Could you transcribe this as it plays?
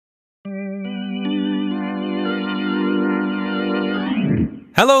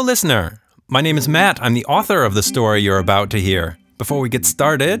Hello, listener. My name is Matt. I'm the author of the story you're about to hear. Before we get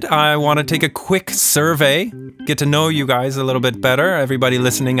started, I want to take a quick survey, get to know you guys a little bit better, everybody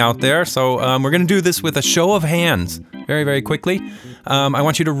listening out there. So we're going to do this with a show of hands, very, very quickly. I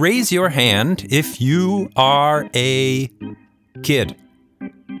want you to raise your hand if you are a kid.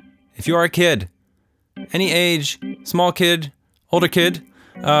 If you are a kid, any age, small kid, older kid,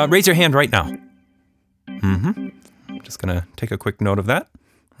 raise your hand right now. I'm just going to take a quick note of that.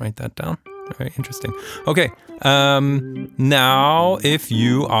 Write that down. Very interesting. Okay. Now, if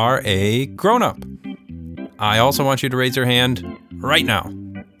you are a grown-up, I also want you to raise your hand right now.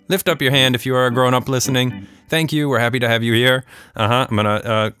 Lift up your hand if you are a grown-up listening. Thank you. We're happy to have you here. I'm going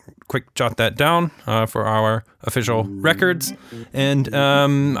to quick jot that down for our official records. And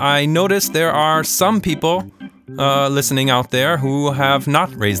I noticed there are some people listening out there who have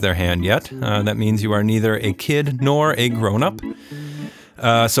not raised their hand yet. That means you are neither a kid nor a grown-up.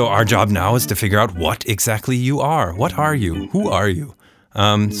 So our job now is to figure out what exactly you are. What are you? Who are you?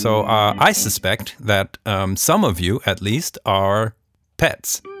 So I suspect that some of you, at least, are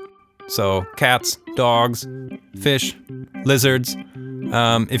pets. So cats, dogs, fish, lizards.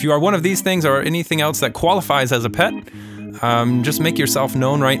 If you are one of these things or anything else that qualifies as a pet, just make yourself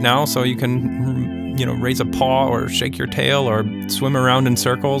known right now so you can, raise a paw or shake your tail or swim around in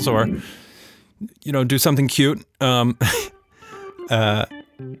circles or, do something cute.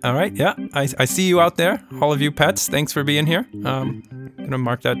 All right, yeah, I see you out there, all of you pets. Thanks for being here. I'm gonna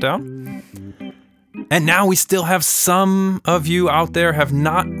mark that down. And now we still have some of you out there have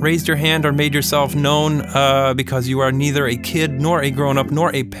not raised your hand or made yourself known because you are neither a kid nor a grown-up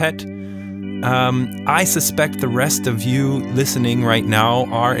nor a pet. I suspect the rest of you listening right now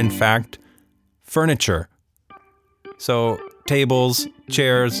are, in fact, furniture. So tables,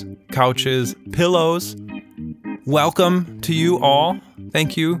 chairs, couches, pillows. Welcome to you all.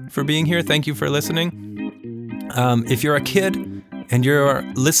 Thank you for being here. Thank you for listening. If you're a kid and you're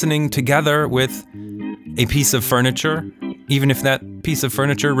listening together with a piece of furniture, even if that piece of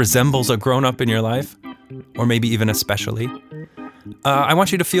furniture resembles a grown-up in your life, or maybe even especially, I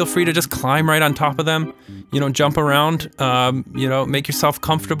want you to feel free to just climb right on top of them, jump around, make yourself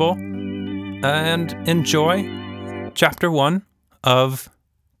comfortable, and enjoy Chapter 1 of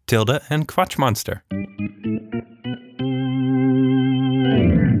Tilda and Quatsch Monster.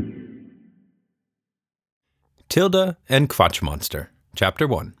 Tilda and Quatsch Monster, Chapter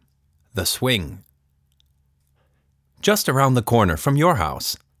 1, The Swing. Just around the corner from your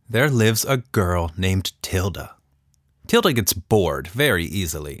house, there lives a girl named Tilda. Tilda gets bored very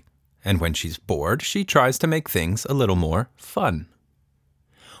easily, and when she's bored, she tries to make things a little more fun.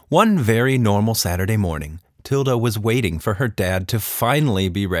 One very normal Saturday morning, Tilda was waiting for her dad to finally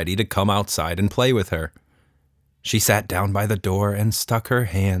be ready to come outside and play with her. She sat down by the door and stuck her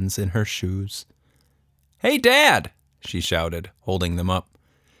hands in her shoes. "Hey, Dad!" she shouted, holding them up.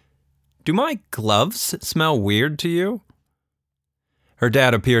 "Do my gloves smell weird to you?" Her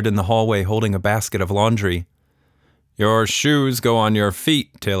dad appeared in the hallway holding a basket of laundry. "Your shoes go on your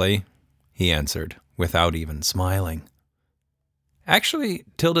feet, Tilly," he answered, without even smiling. Actually,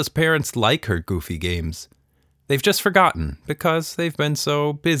 Tilda's parents like her goofy games. They've just forgotten because they've been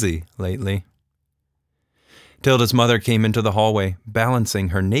so busy lately. Tilda's mother came into the hallway, balancing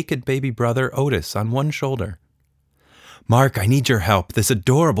her naked baby brother Otis on one shoulder. "Mark, I need your help. This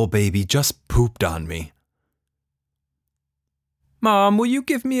adorable baby just pooped on me." "Mom, will you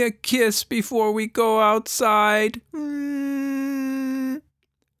give me a kiss before we go outside?"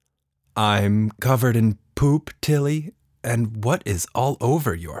 "I'm covered in poop, Tilly, and what is all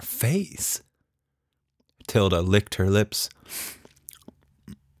over your face?" Tilda licked her lips.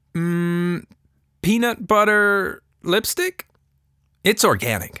 Peanut butter lipstick? It's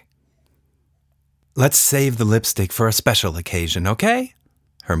organic." "Let's save the lipstick for a special occasion, okay?"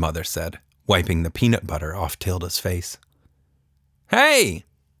 her mother said, wiping the peanut butter off Tilda's face. "Hey!"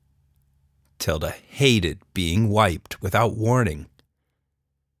 Tilda hated being wiped without warning.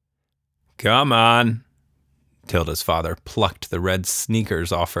 "Come on." Tilda's father plucked the red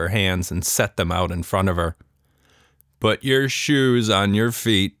sneakers off her hands and set them out in front of her. "Put your shoes on your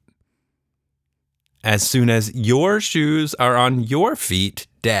feet." "As soon as your shoes are on your feet,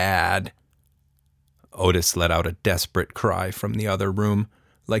 Dad." Otis let out a desperate cry from the other room,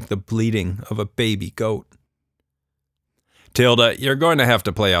 like the bleating of a baby goat. "Tilda, you're going to have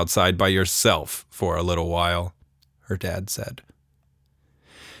to play outside by yourself for a little while," her dad said.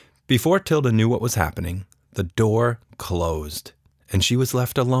 Before Tilda knew what was happening, the door closed, and she was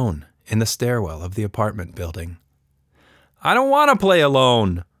left alone in the stairwell of the apartment building. "I don't want to play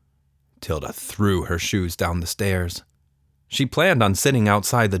alone." Tilda threw her shoes down the stairs. She planned on sitting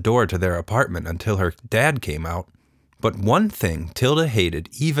outside the door to their apartment until her dad came out. But one thing Tilda hated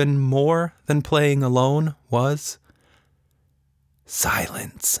even more than playing alone was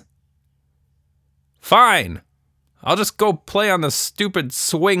silence. Fine. I'll just go play on the stupid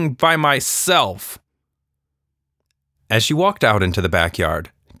swing by myself. As she walked out into the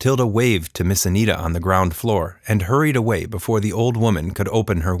backyard, Tilda waved to Miss Anita on the ground floor and hurried away before the old woman could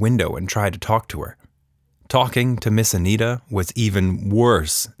open her window and try to talk to her. Talking to Miss Anita was even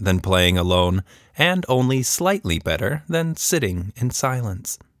worse than playing alone, and only slightly better than sitting in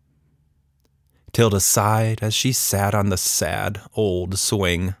silence. Tilda sighed as she sat on the sad old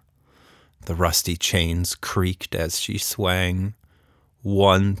swing. The rusty chains creaked as she swang.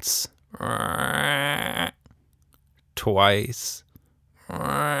 Once, twice,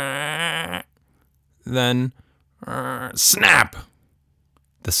 then snap!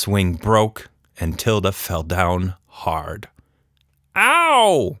 The swing broke, and Tilda fell down hard.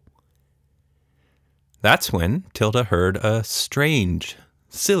 Ow! That's when Tilda heard a strange,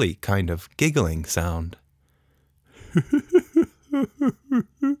 silly kind of giggling sound.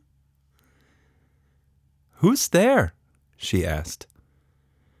 Who's there? She asked.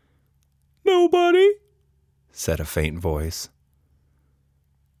 Nobody, said a faint voice.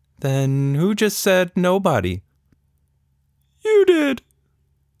 Then who just said nobody? You did,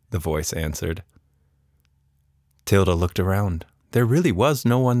 the voice answered. Tilda looked around. There really was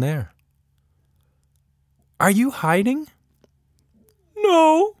no one there. Are you hiding?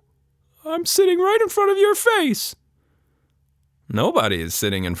 No, I'm sitting right in front of your face. Nobody is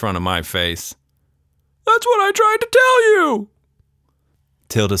sitting in front of my face. That's what I tried to tell you.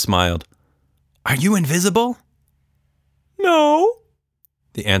 Tilda smiled. Are you invisible? No.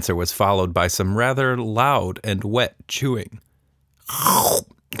 The answer was followed by some rather loud and wet chewing.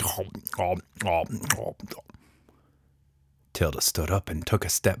 Tilda stood up and took a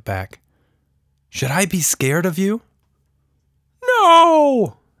step back. Should I be scared of you?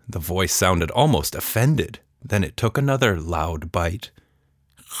 No! The voice sounded almost offended. Then it took another loud bite.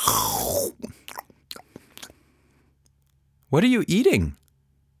 What are you eating?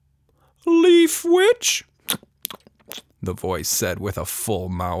 Leaf witch, the voice said with a full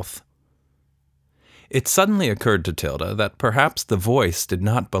mouth. It suddenly occurred to Tilda that perhaps the voice did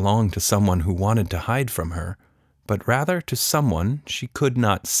not belong to someone who wanted to hide from her, but rather to someone she could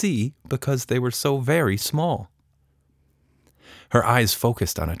not see because they were so very small. Her eyes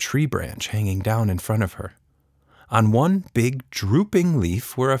focused on a tree branch hanging down in front of her. On one big drooping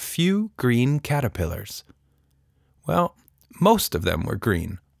leaf were a few green caterpillars. Well, most of them were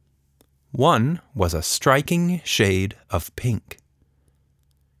green. One was a striking shade of pink.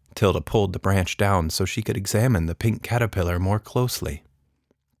 Tilda pulled the branch down so she could examine the pink caterpillar more closely.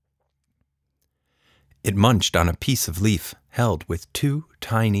 It munched on a piece of leaf held with two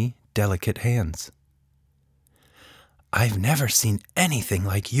tiny, delicate hands. I've never seen anything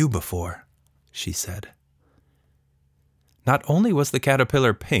like you before, she said. Not only was the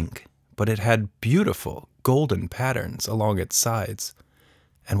caterpillar pink, but it had beautiful golden patterns along its sides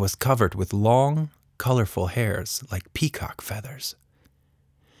and was covered with long, colorful hairs like peacock feathers.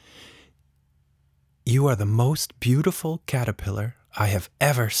 You are the most beautiful caterpillar I have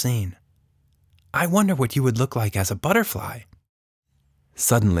ever seen. I wonder what you would look like as a butterfly.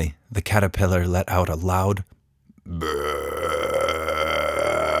 Suddenly, the caterpillar let out a loud burp.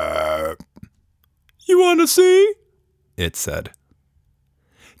 You want to see? It said.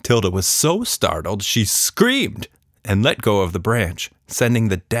 Tilda was so startled she screamed and let go of the branch, sending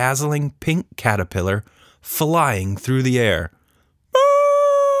the dazzling pink caterpillar flying through the air.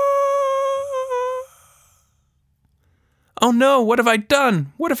 Oh no, what have I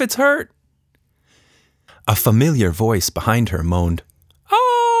done? What if it's hurt? A familiar voice behind her moaned,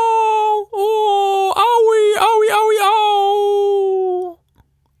 "Oh, oh, owie, owie, owie, ow!"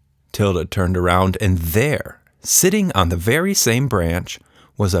 Tilda turned around, and there, sitting on the very same branch,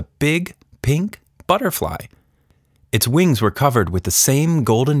 was a big pink butterfly. Its wings were covered with the same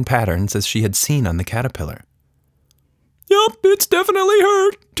golden patterns as she had seen on the caterpillar. Yup, it's definitely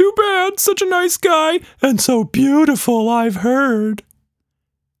hurt. Too bad, such a nice guy, and so beautiful, I've heard.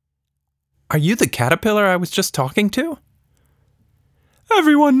 Are you the caterpillar I was just talking to?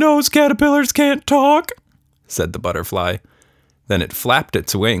 Everyone knows caterpillars can't talk, said the butterfly. Then it flapped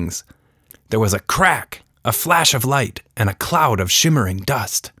its wings. There was a crack, a flash of light, and a cloud of shimmering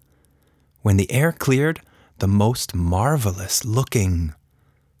dust. When the air cleared, the most marvelous-looking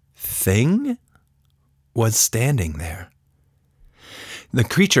thing was standing there. The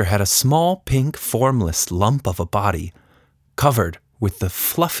creature had a small, pink, formless lump of a body, covered with the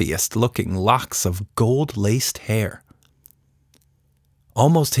fluffiest-looking locks of gold-laced hair.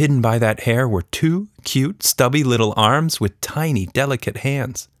 Almost hidden by that hair were two cute, stubby little arms with tiny, delicate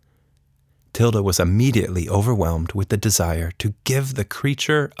hands. Tilda was immediately overwhelmed with the desire to give the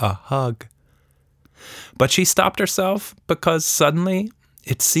creature a hug. But she stopped herself because suddenly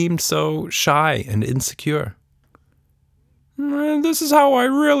it seemed so shy and insecure. "This is how I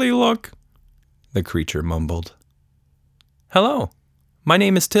really look," the creature mumbled. "Hello, my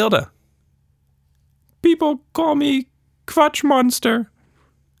name is Tilda." "People call me Quatsch Monster."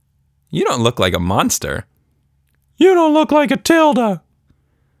 "You don't look like a monster." "You don't look like a Tilda."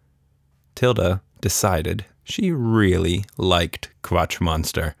 Tilda decided she really liked Quatsch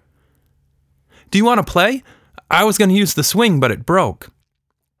Monster. "Do you want to play? I was going to use the swing, but it broke."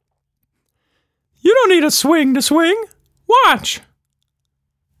 "You don't need a swing to swing. Watch."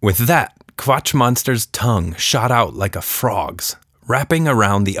 With that, Quatsch Monster's tongue shot out like a frog's, wrapping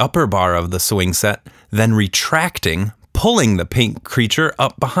around the upper bar of the swing set, then retracting, pulling the pink creature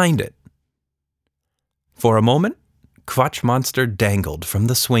up behind it. For a moment, Quatsch Monster dangled from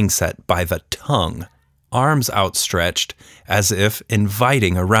the swing set by the tongue, arms outstretched as if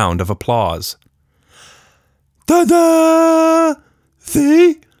inviting a round of applause. "Ta-da!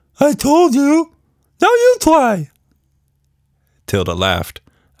 See? I told you. Now you try." Tilda laughed.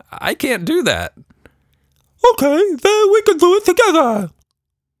 "I can't do that." "Okay, then we can do it together."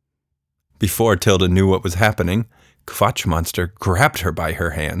 Before Tilda knew what was happening, Quatsch Monster grabbed her by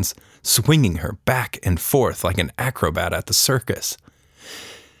her hands, swinging her back and forth like an acrobat at the circus.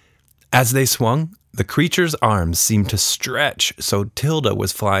 As they swung, the creature's arms seemed to stretch, so Tilda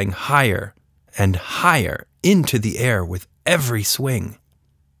was flying higher and higher into the air with every swing.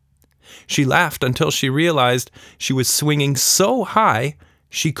 She laughed until she realized she was swinging so high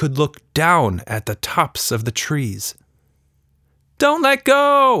she could look down at the tops of the trees. "Don't let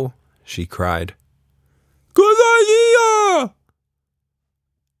go!" she cried. "Good idea!"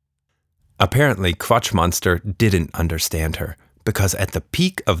 Apparently, Quatsch Monster didn't understand her, because at the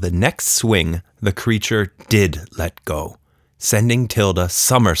peak of the next swing, the creature did let go, sending Tilda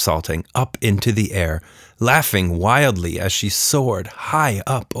somersaulting up into the air, laughing wildly as she soared high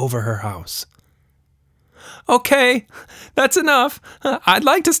up over her house. "Okay, that's enough. I'd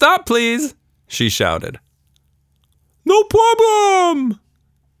like to stop, please," she shouted. "No problem!"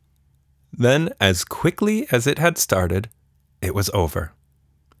 Then, as quickly as it had started, it was over.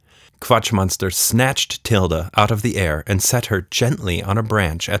 Quatsch Monster snatched Tilda out of the air and set her gently on a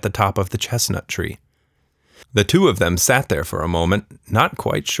branch at the top of the chestnut tree. The two of them sat there for a moment, not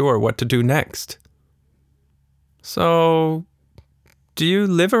quite sure what to do next. "So, do you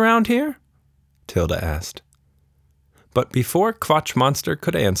live around here?" Tilda asked. But before Quatsch Monster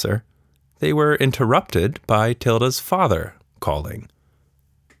could answer, they were interrupted by Tilda's father calling.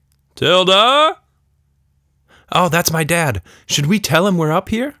 "Tilda!" "Oh, that's my dad. Should we tell him we're up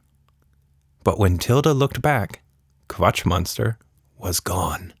here?" But when Tilda looked back, Quatsch Monster was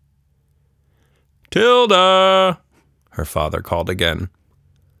gone. "Tilda!" her father called again.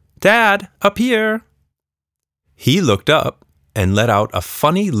 "Dad, up here!" He looked up and let out a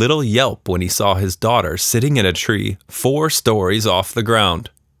funny little yelp when he saw his daughter sitting in a tree 4 stories off the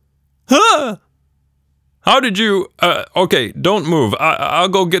ground. "Huh! How did you... okay, don't move. I'll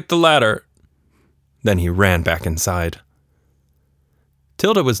go get the ladder." Then he ran back inside.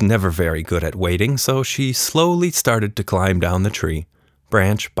 Tilda was never very good at waiting, so she slowly started to climb down the tree,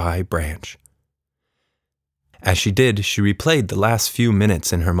 branch by branch. As she did, she replayed the last few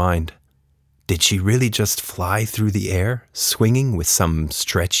minutes in her mind. Did she really just fly through the air, swinging with some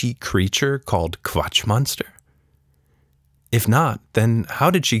stretchy creature called Quatsch Monster? If not, then how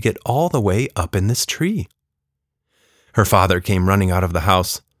did she get all the way up in this tree? Her father came running out of the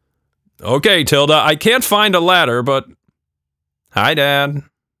house. "Okay, Tilda, I can't find a ladder, but..." "Hi, Dad."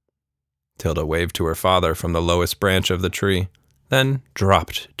 Tilda waved to her father from the lowest branch of the tree, then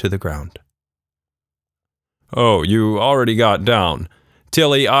dropped to the ground. "Oh, you already got down.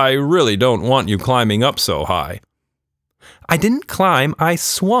 Tilly, I really don't want you climbing up so high." "I didn't climb, I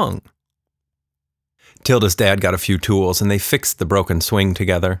swung." Tilda's dad got a few tools and they fixed the broken swing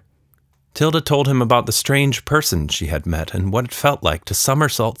together. Tilda told him about the strange person she had met and what it felt like to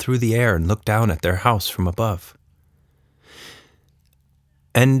somersault through the air and look down at their house from above.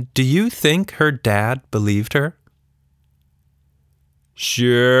 "And do you think her dad believed her?"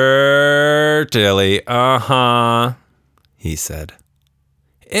 "Sure, Tilly, he said.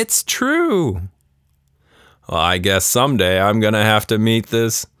 "It's true." "Well, I guess someday I'm gonna have to meet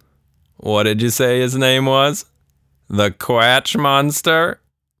this... What did you say his name was? The Quatsch Monster?"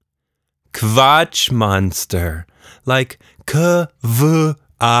 "Quatsch Monster, like K-V-A-Ch."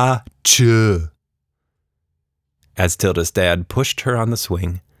 As Tilda's dad pushed her on the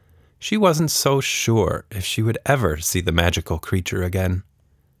swing, she wasn't so sure if she would ever see the magical creature again.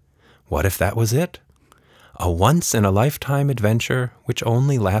 What if that was it? A once-in-a-lifetime adventure which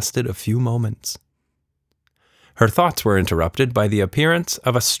only lasted a few moments. Her thoughts were interrupted by the appearance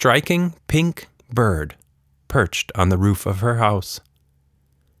of a striking pink bird perched on the roof of her house.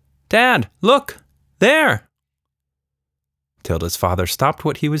 "Dad, look! There!" Tilda's father stopped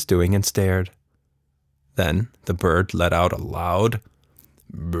what he was doing and stared. Then the bird let out a loud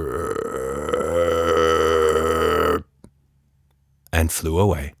burp and flew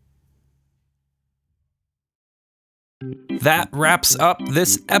away. That wraps up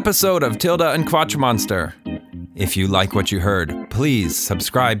this episode of Tilda and Quatsch Monster. If you like what you heard, please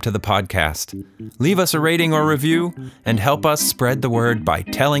subscribe to the podcast. Leave us a rating or review, and help us spread the word by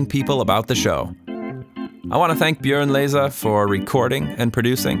telling people about the show. I want to thank Björn Leza for recording and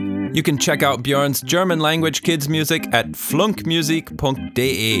producing. You can check out Björn's German language kids music at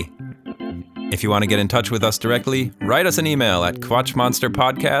flunkmusik.de. If you want to get in touch with us directly, write us an email at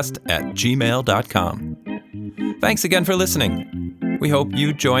quatschmonsterpodcast@gmail.com. Thanks again for listening. We hope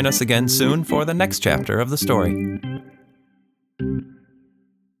you join us again soon for the next chapter of the story.